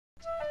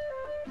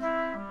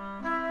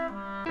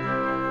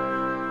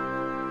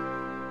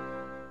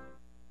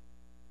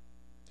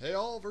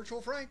Virtual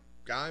Frank,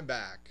 I'm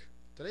back.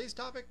 Today's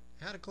topic,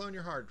 how to clone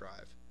your hard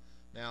drive.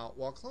 Now,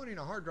 while cloning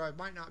a hard drive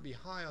might not be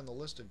high on the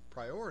list of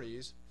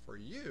priorities, for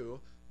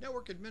you,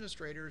 network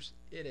administrators,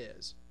 it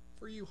is.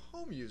 For you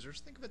home users,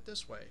 think of it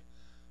this way.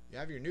 You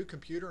have your new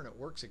computer and it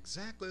works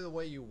exactly the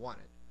way you want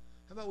it.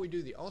 How about we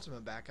do the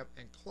ultimate backup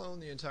and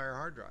clone the entire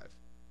hard drive?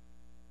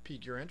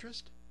 Pique your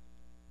interest?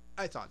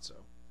 I thought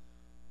so.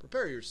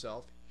 Prepare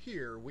yourself,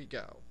 here we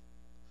go.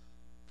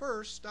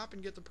 First, stop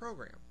and get the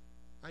program.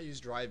 I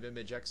use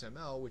Driveimage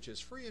XML, which is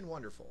free and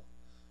wonderful.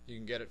 You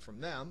can get it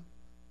from them,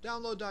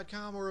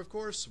 download.com, or of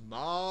course,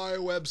 my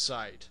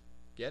website.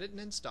 Get it and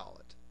install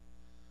it.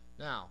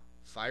 Now,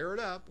 fire it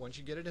up once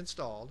you get it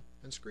installed,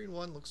 and screen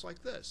 1 looks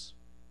like this.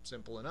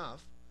 Simple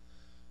enough.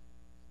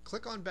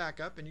 Click on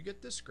Backup and you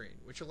get this screen,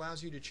 which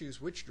allows you to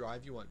choose which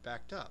drive you want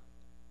backed up.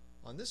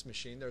 On this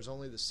machine, there's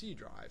only the C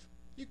drive.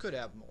 You could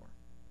have more.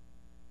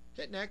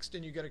 Hit Next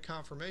and you get a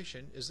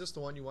confirmation, is this the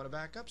one you want to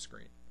back up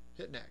screen?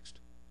 Hit Next.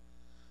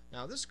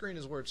 Now this screen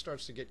is where it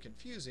starts to get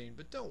confusing,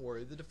 but don't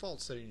worry, the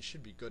default settings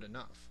should be good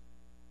enough.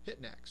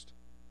 Hit Next.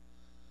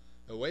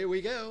 Away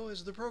we go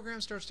as the program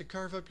starts to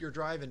carve up your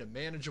drive into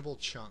manageable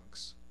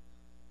chunks.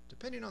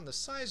 Depending on the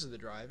size of the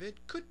drive,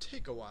 it could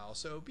take a while,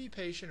 so be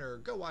patient or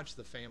go watch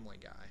the Family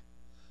Guy.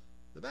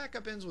 The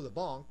backup ends with a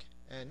bonk,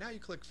 and now you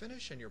click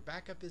Finish and your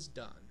backup is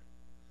done.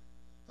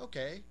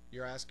 Okay,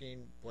 you're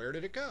asking, where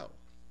did it go?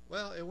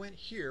 Well, it went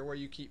here where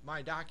you keep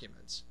My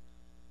Documents.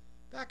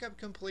 Backup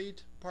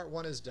complete, part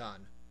 1 is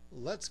done.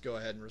 Let's go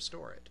ahead and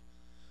restore it.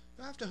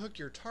 You'll have to hook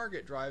your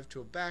target drive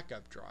to a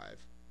backup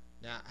drive.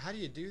 Now, how do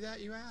you do that,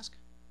 you ask?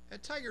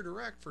 At Tiger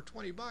Direct for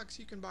 20 bucks,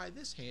 you can buy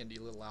this handy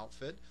little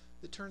outfit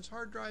that turns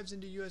hard drives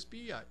into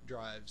USB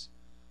drives.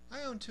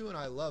 I own 2 and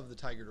I love the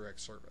Tiger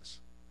Direct service.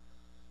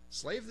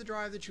 Slave the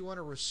drive that you want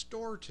to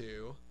restore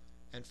to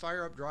and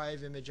fire up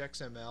Driveimage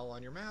XML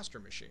on your master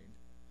machine.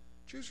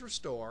 Choose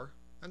Restore,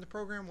 and the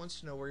program wants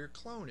to know where your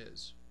clone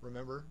is.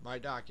 Remember, My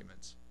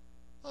Documents.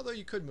 Although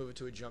you could move it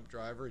to a jump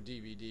drive or a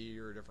DVD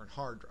or a different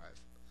hard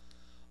drive.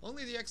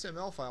 Only the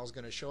XML file is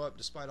going to show up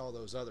despite all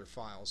those other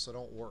files, so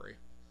don't worry.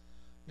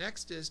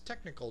 Next is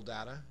Technical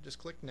Data. Just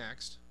click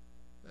Next.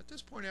 At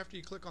this point, after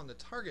you click on the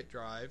target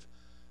drive,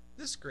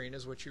 this screen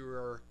is what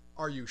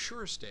Are You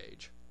Sure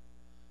stage.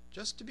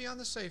 Just to be on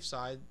the safe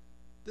side,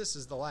 this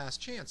is the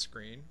Last Chance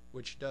screen,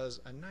 which does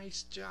a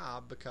nice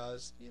job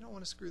because you don't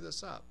want to screw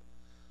this up.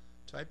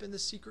 Type in the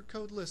secret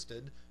code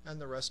listed and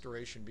the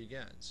restoration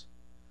begins.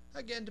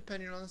 Again,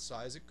 depending on the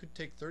size, it could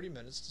take 30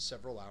 minutes to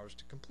several hours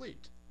to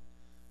complete.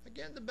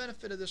 Again, the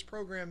benefit of this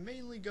program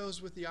mainly goes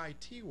with the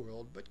IT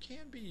world, but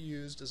can be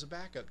used as a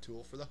backup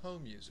tool for the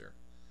home user.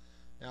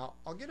 Now,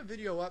 I'll get a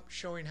video up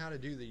showing how to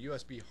do the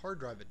USB hard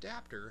drive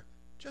adapter,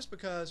 just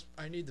because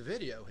I need the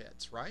video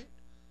hits, right?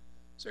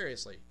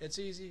 Seriously, it's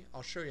easy.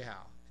 I'll show you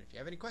how. And if you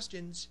have any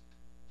questions,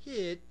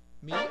 hit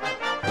me up.